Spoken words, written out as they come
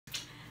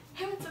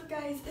What's up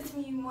guys, it's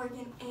me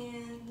Morgan,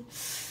 and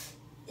it's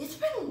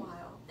been a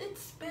while.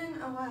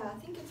 I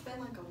think it's been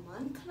like a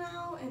month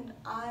now, and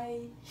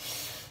I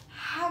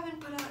haven't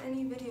put out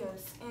any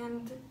videos,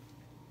 and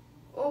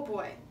oh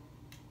boy.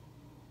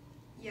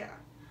 Yeah.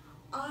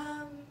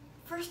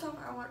 First off,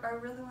 I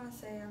really want to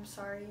say I'm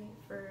sorry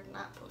for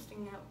not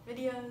posting out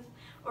videos,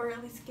 or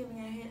at least giving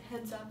a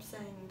heads up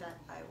saying that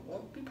I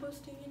won't be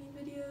posting any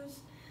videos.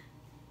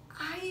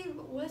 I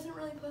wasn't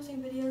really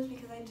posting videos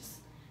because I just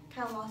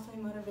kind of lost my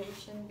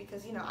motivation,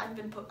 because you know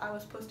I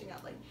was posting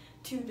out like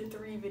 2 to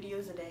 3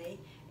 videos a day,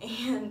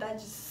 and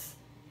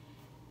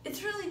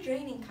it's really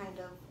draining kind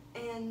of,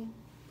 and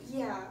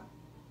yeah.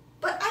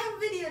 But I have a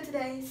video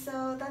today,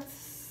 so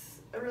that's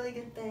a really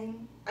good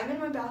thing. I'm in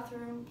my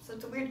bathroom, so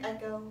it's a weird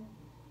echo.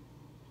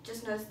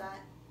 Just notice that,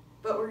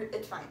 but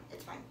it's fine.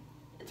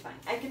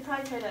 I could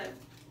probably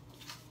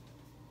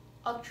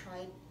I'll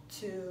try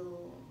to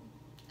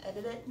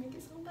edit it, make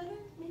it sound better,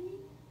 maybe?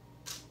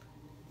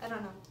 I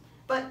don't know.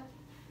 But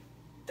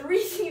the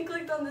reason you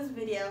clicked on this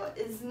video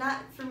is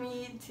not for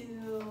me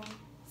to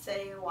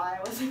say why I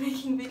wasn't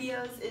making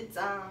videos. It's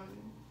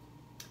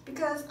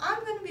because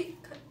I'm gonna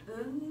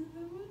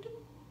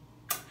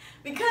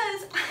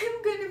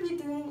be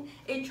doing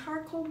a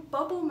charcoal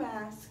bubble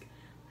mask,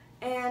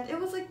 and it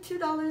was like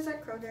 $2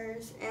 at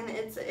Kroger's, and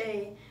it's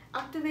a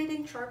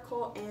activating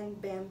charcoal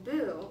and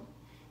bamboo.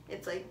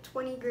 It's like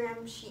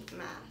 20-gram sheet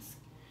mask.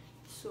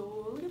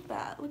 So look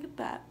at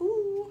that,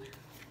 ooh.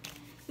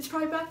 It's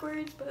probably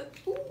backwards, but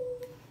ooh.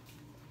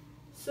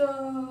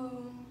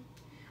 So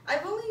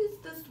I've only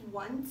used this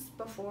once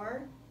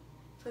before,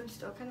 so I'm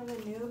still kind of a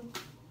noob,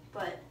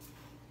 but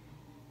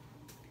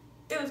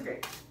it was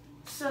great.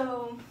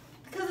 So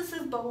because this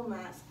is bubble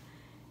mask,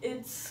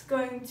 it's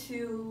going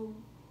to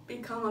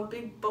become a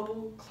big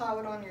bubble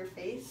cloud on your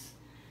face.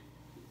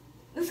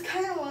 That's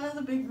kind of one of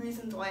the big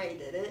reasons why I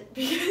did it,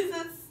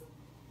 because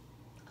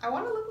I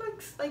want to look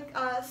like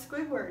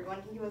Squidward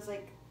when he was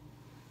like,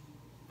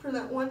 for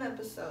that one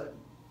episode.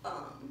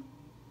 I'm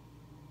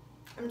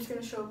just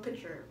gonna show a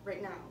picture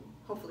right now,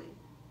 hopefully.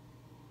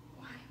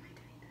 Why am I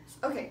doing this?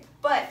 Okay,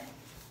 but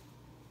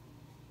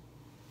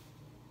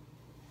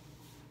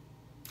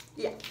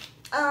yeah.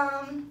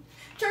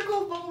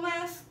 Charcoal bubble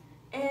mask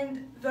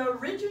and the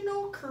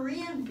original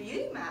Korean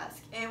beauty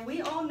mask, and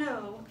we all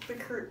know the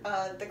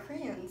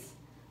Koreans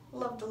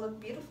love to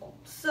look beautiful.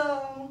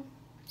 So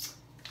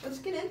let's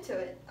get into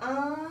it.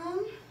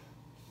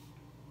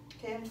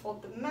 Okay,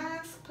 unfold the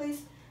mask.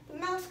 Place the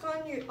mask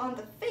on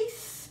the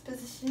face,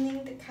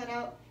 positioning the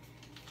cutout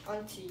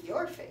onto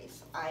your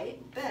face. I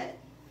bet.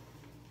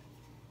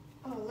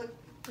 Oh,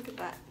 look at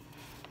that.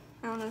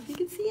 I don't know if you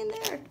can see in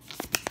there.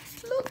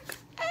 Look.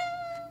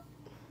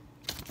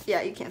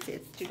 Yeah, you can't see,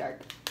 it's too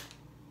dark.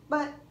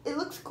 But it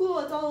looks cool.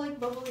 It's all like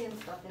bubbly and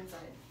stuff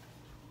inside.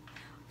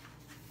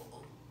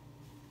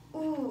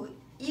 Ooh,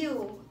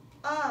 ew.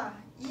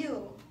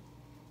 Ew.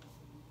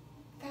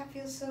 That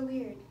feels so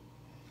weird.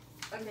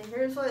 Okay,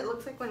 here's what it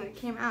looks like when it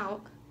came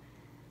out.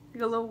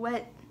 Like a little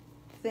wet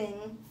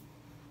thing.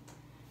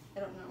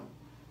 I don't know.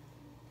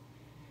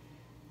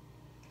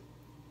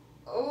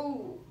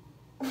 Oh.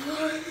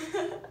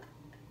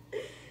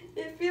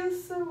 It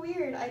feels so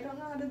weird. I don't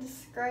know how to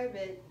describe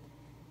it.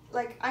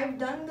 Like, I've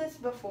done this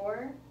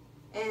before,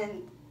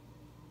 and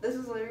this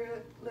is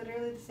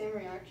literally the same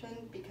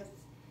reaction, because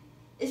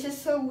it's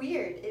just so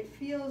weird. It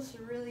feels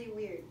really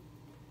weird.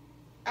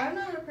 I'm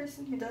not a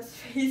person who does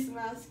face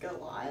masks a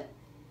lot,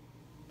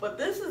 but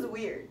this is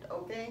weird,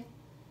 okay?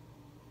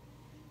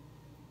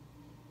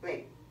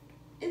 Wait,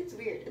 it's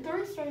weird. It's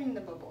already starting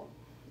to bubble.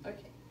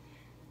 Okay.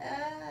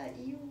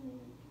 You.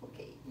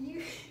 Okay,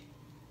 you.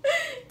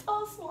 It's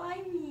all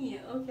slimy.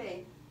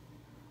 Okay.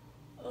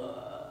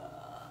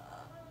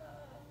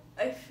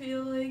 I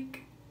feel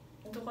like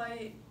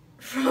Dwight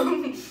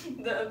from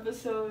the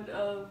episode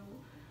of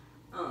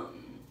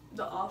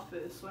The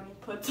Office, when he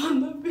puts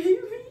on the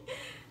baby,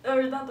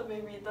 or not the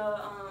baby, the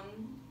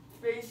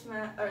face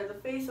mask, or the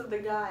face of the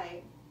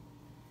guy,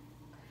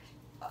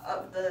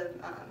 of the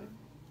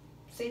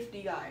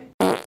safety guy.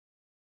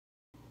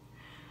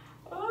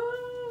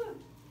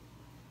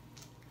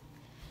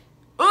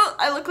 Oh,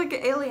 I look like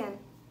an alien.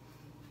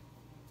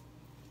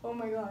 Oh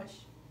my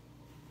gosh.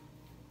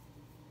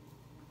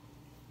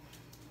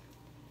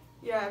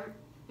 Yeah,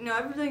 you know,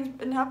 everything's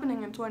been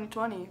happening in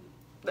 2020.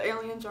 The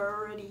aliens are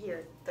already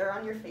here. They're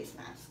on your face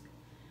mask.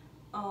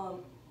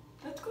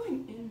 That's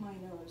going in my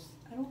nose.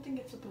 I don't think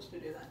it's supposed to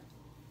do that.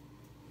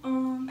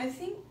 I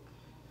think,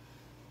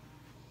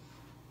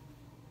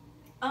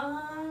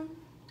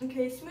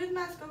 okay, smooth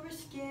mask over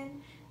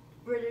skin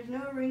where there's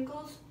no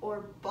wrinkles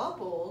or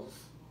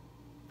bubbles,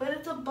 but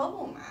it's a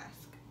bubble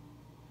mask.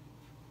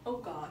 Oh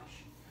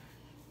gosh.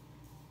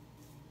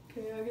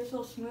 Okay, I guess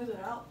I'll smooth it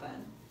out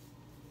then.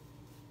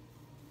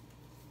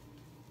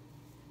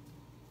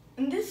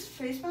 And this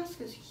face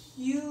mask is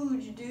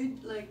huge,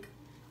 dude. Like,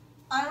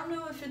 I don't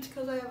know if it's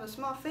because I have a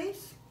small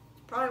face.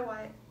 Probably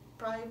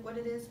what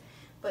it is.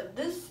 But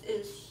this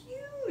is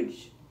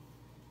huge.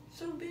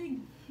 So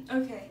big.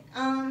 Okay,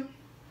 I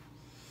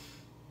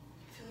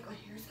feel like my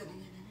hair's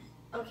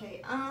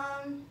Okay,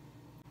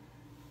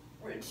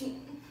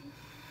 routine.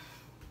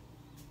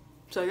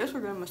 So I guess we're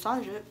gonna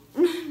massage it.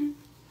 I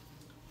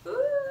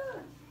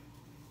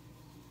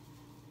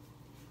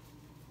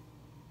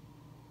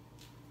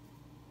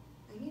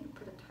need to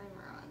put a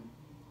timer on.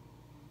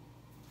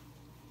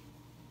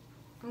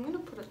 I'm gonna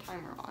put a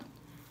timer on.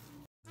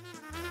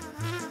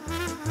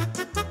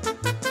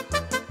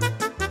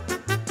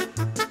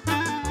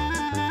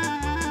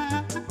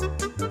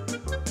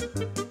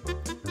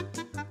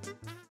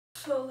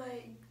 So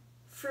like,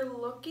 for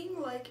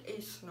looking like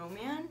a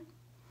snowman,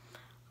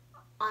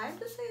 I have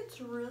to say it's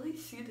really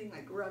soothing,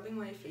 like rubbing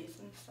my face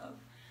and stuff.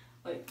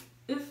 Like,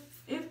 if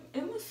it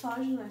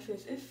massages my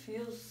face, it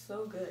feels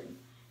so good.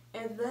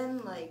 And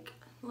then like,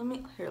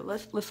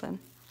 let's listen.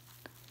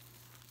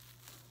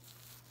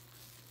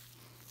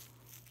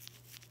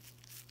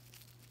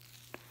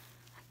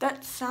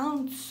 That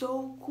sounds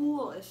so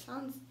cool. It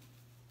sounds,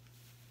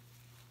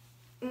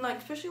 like,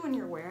 especially when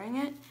you're wearing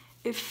it,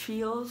 it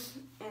feels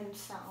and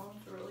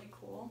sounds really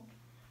cool.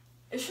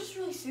 It's just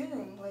really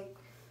soothing, like,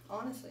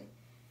 honestly.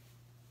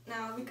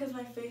 Now, because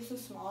my face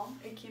is small,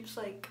 it keeps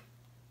like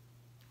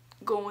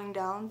going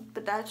down,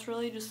 but that's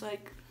really just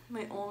like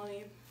my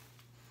only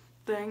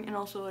thing, and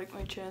also like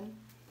my chin.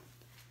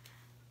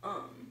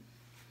 I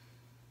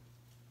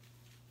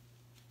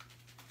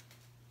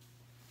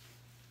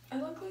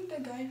look like the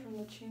guy from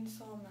the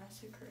Chainsaw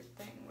Massacre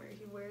thing where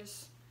he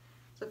wears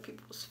the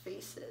people's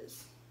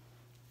faces.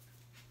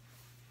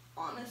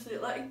 Honestly,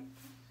 like,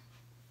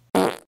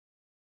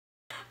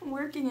 I'm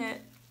working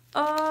it.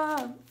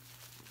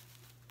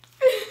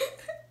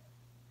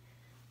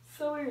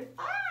 So weird.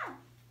 Ah!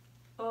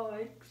 Oh,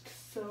 it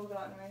so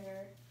got in my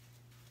hair.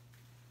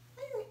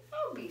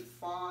 I'll be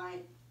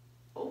fine.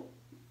 Oh.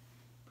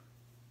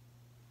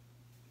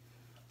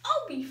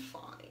 I'll be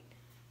fine.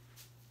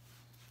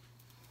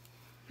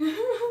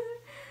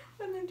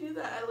 When I do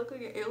that, I look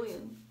like an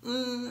alien.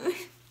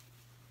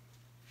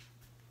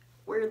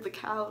 Where are the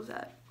cows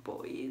at,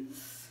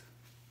 boys?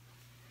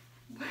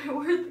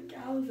 Where are the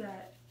cows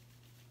at?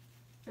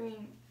 I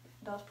mean,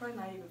 that was probably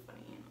not even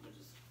funny. You know,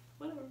 just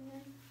whatever,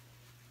 man.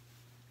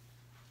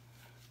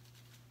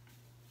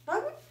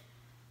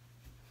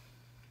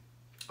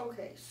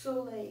 Okay,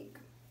 so like,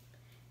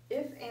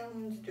 if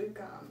aliens do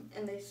come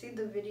and they see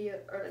the video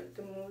or like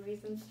the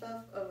movies and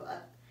stuff of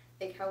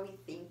like how we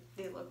think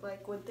they look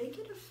like, would they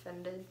get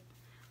offended?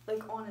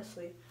 Like,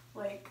 honestly,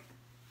 like,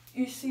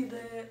 you see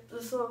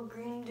this little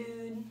green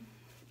dude,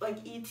 like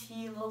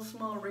E.T., little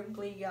small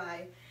wrinkly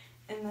guy,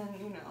 and then,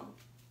 you know,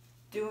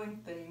 doing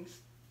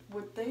things.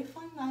 Would they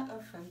find that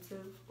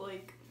offensive?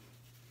 Like,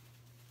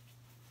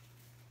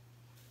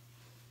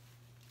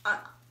 I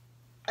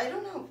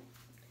don't know.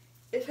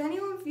 If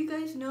anyone of you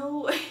guys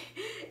know what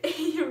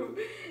is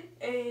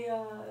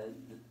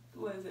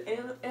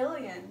it,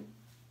 alien,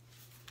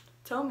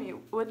 tell me,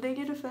 would they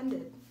get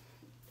offended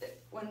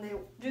when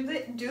do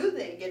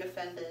they get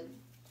offended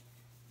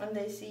when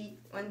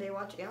they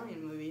watch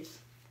alien movies?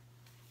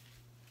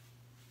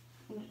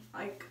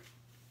 Like,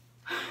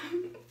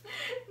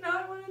 now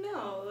I want to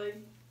know. Like,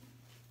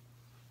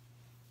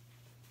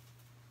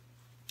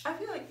 I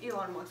feel like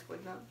Elon Musk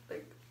would know.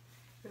 Like,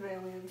 if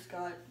aliens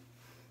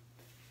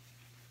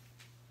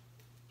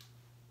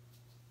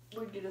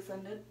would get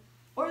offended,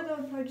 or they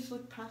would probably just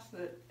look past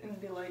it and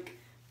be like,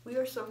 we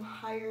are some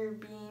higher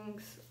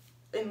beings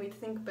and we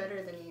think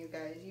better than you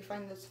guys. You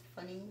find this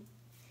funny?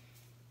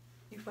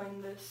 You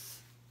find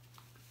this,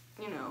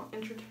 you know,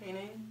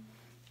 entertaining?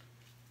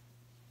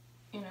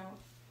 You know,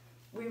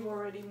 we've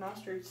already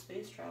mastered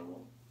space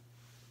travel.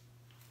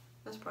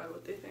 That's probably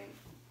what they think.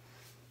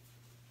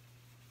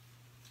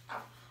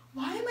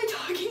 Why am I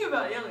talking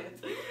about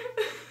aliens?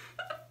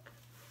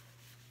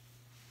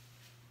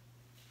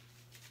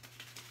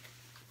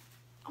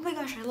 Oh my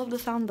gosh, I love the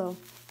sound though.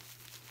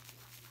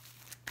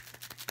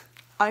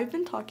 I've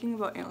been talking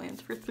about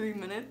aliens for 3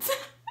 minutes.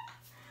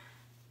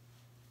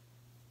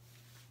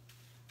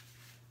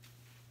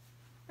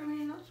 I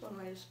mean, that's one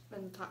way to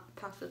spend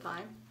pass the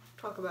time.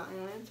 Talk about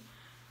aliens.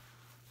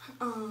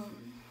 I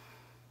don't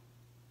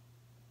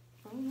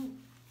know.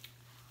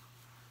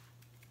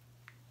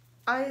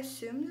 I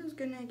assumed it was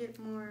gonna get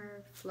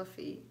more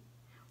fluffy.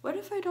 What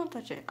if I don't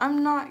touch it?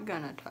 I'm not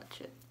gonna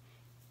touch it.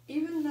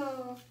 Even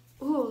though,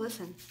 ooh,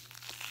 listen.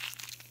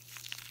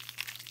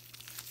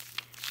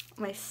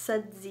 My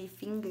sudsy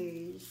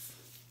fingers.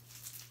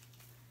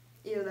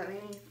 Ew, that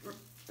made me,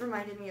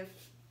 reminded me of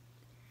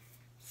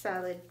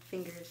salad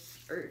fingers,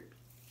 or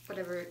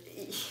whatever.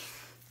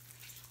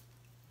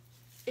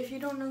 If you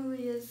don't know who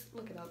he is,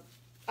 look it up.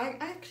 I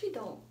actually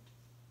don't.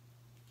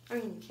 I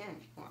mean, you can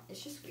if you want.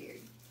 It's just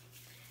weird.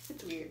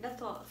 It's weird.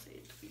 That's all I'll say.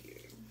 It's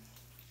weird.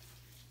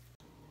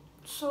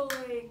 So,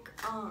 like,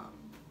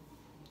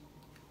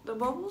 the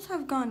bubbles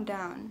have gone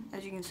down.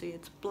 As you can see,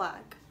 it's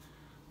black.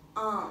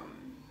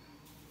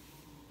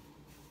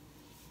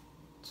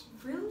 It's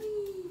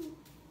really,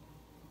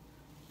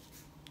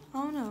 I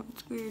don't know.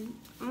 It's weird.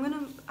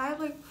 I have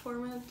like 4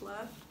 minutes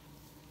left.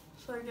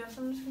 So I guess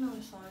I'm just gonna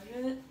massage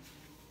it.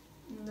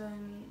 And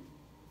then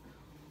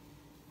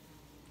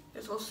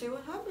it's we'll see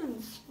what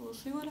happens. We'll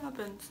see what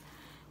happens.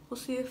 We'll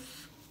see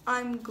if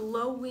I'm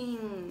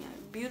glowing,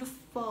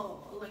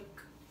 beautiful,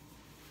 like,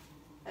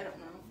 I don't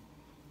know.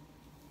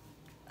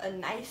 A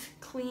nice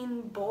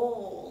clean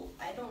bowl.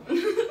 I don't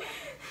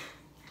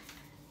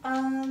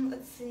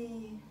let's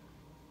see.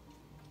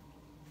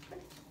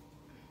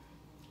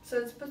 So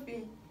it's supposed to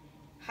be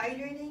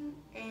hydrating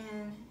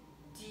and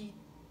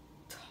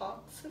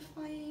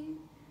detoxifying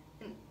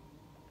and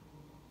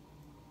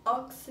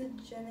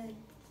oxygenate.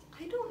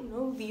 I don't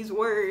know these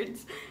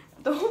words.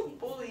 Don't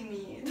bully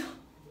me.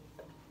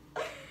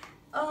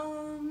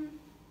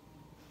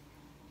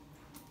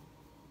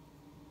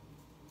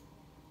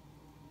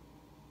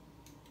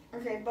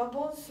 Okay,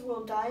 bubbles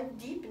will dive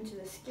deep into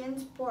the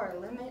skin's pore,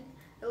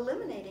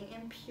 eliminating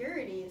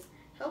impurities,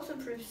 helps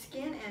improve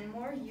skin and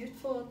more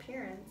youthful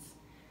appearance.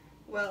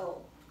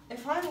 Well,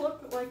 if I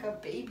look like a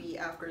baby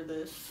after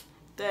this,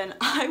 then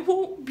I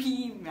won't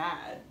be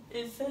mad.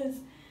 It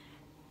says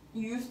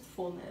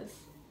youthfulness,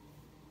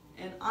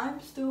 and I'm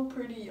still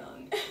pretty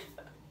young.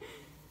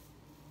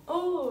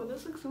 Oh,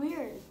 this looks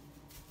weird.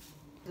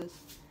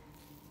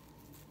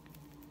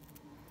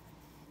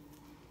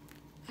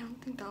 I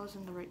don't think that was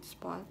in the right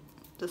spot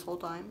this whole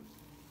time.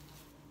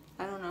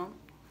 I don't know.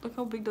 Look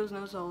how big those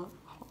noses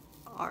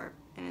are,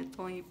 and it's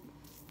only...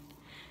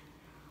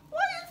 Why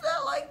is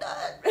that like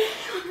that?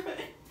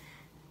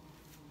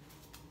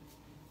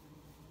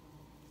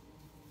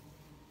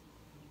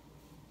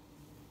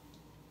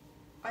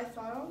 I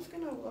thought I was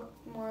gonna look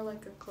more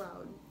like a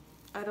cloud.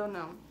 I don't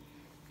know.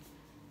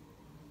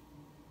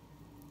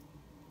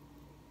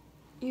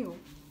 Ew.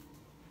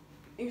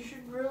 You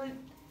should really...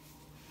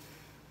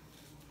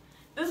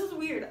 This is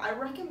weird. I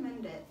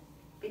recommend it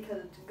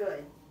because it's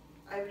good.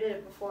 I did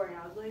it before and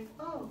I was like,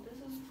 oh, this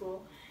is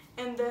cool.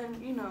 And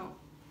then, you know,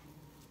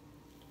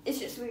 it's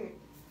just weird.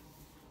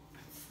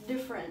 It's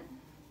different.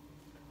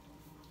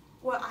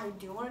 What I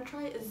do want to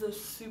try is the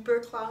super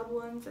cloud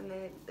ones, and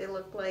they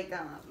look like,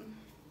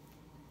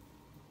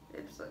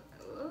 it's like,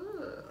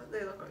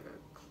 they look like a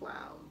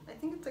cloud. I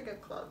think it's like a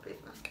cloud face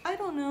mask. I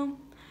don't know.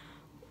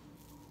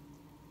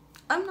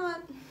 I'm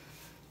not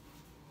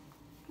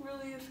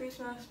really a face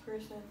mask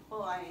person.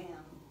 Well, I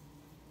am.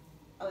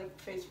 I like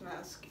face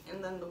mask,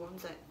 and then the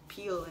ones that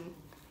peel and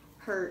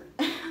hurt.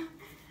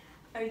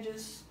 I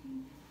just,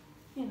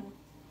 you know.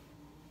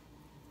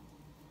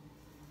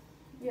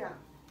 Yeah.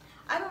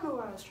 I don't know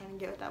what I was trying to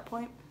get at that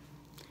point.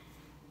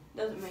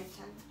 Doesn't make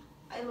sense.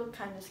 I look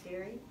kind of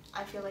scary.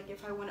 I feel like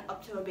if I went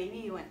up to a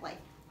baby and went like,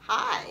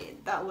 hi,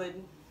 that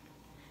would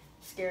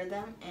scare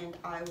them, and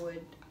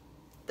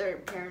their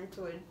parents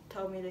would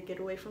tell me to get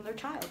away from their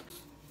child.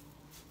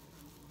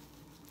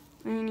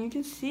 I mean, you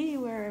can see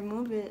where I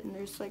move it, and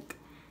there's like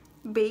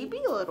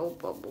baby little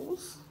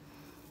bubbles.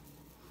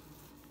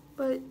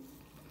 But,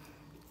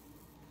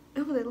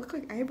 oh, they look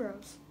like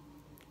eyebrows.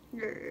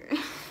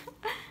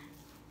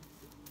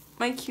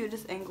 My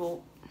cutest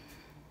angle.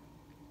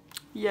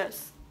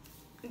 Yes.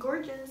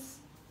 Gorgeous.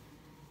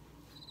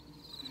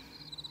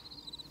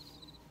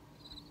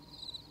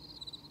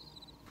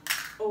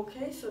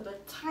 Okay, so the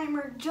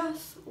timer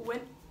just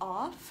went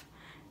off.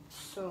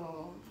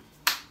 So,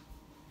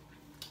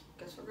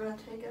 guess we're gonna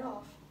take it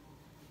off.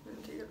 We're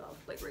gonna take it off,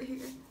 like right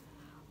here.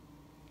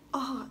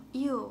 Oh,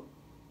 ew.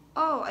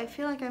 Oh, I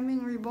feel like I'm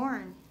being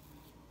reborn.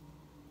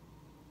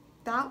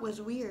 That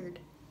was weird.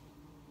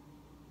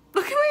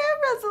 Look at my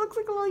eyebrows, it looks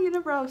like a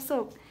little unibrow of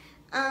soap.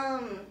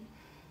 Woogity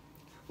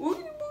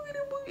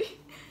boogity boogie.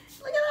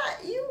 Look at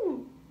that,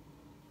 ew.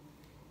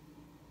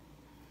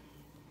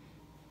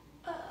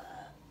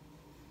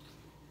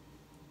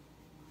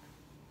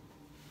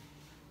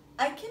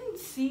 I can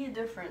see a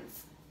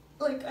difference.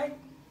 Like, I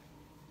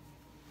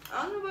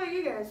don't know about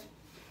you guys,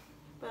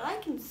 but I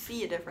can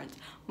see a difference.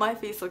 My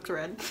face looks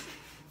red.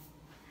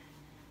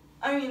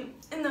 I mean,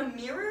 in the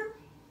mirror,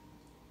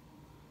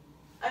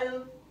 I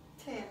look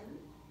tan.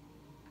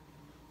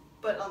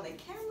 But on the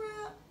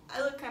camera,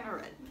 I look kind of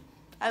red.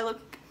 I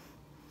look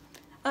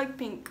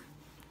pink.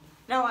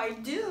 Now I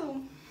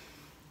do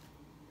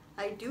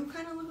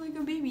kind of look like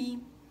a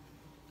baby.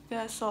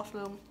 Yeah, soft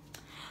little.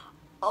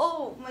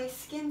 Oh, my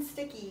skin's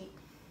sticky.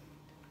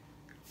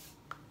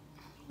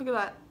 Look at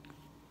that.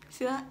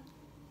 See that?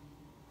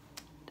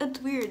 That's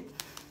weird.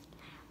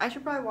 I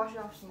should probably wash it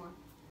off some more.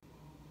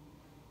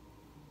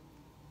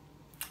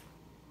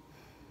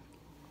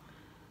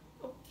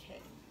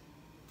 Okay.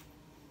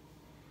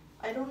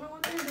 I don't know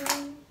what they're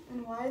doing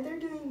and why they're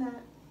doing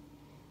that.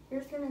 You're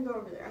just gonna go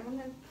over there. I'm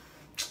gonna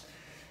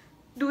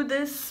do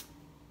this.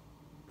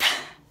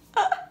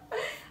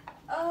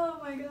 Oh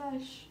my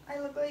gosh. I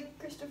look like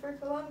Christopher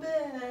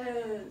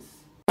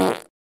Columbus.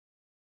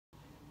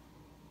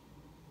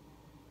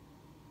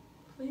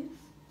 Please?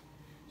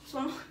 Just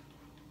one.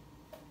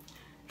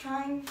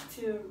 Trying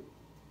to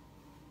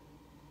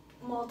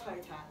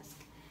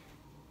multitask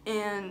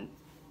and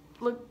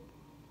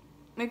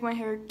make my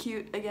hair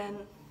cute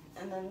again,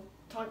 and then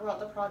talk about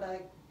the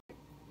product. I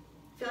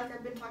feel like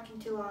I've been talking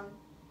too long.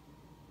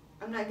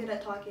 I'm not good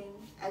at talking,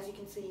 as you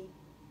can see.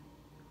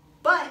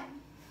 But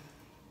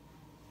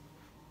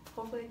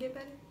hopefully I get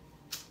better.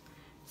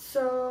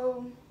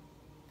 So,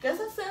 guess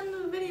that's the end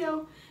of the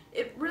video.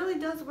 It really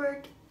does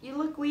work. You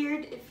look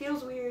weird, it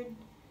feels weird,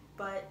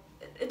 but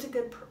it's a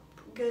good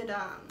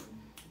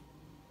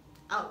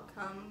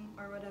outcome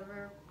or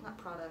whatever. Not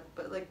product,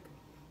 but like,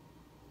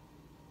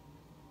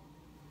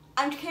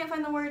 I can't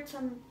find the words.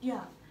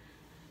 Yeah.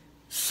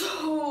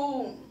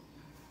 So,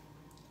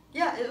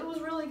 yeah, it was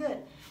really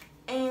good,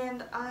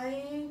 and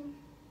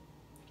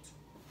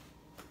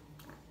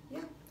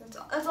yeah,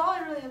 that's all I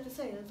really have to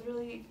say. It's a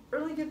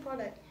really good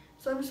product.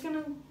 So I'm just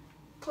gonna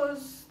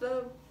close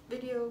the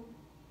video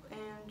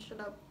and shut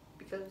up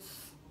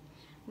because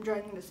I'm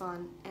dragging this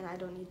on and I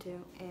don't need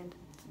to, and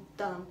it's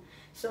dumb.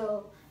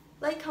 So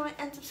like, comment,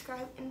 and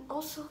subscribe, and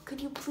also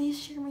could you please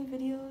share my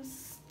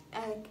videos?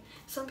 Like,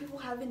 some people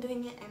have been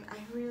doing it and I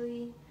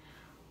really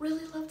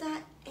love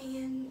that,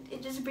 and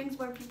it just brings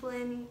more people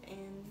in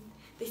and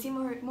they see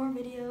more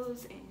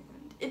videos, and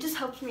it just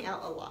helps me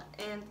out a lot,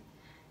 and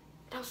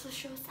it also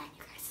shows that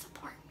you guys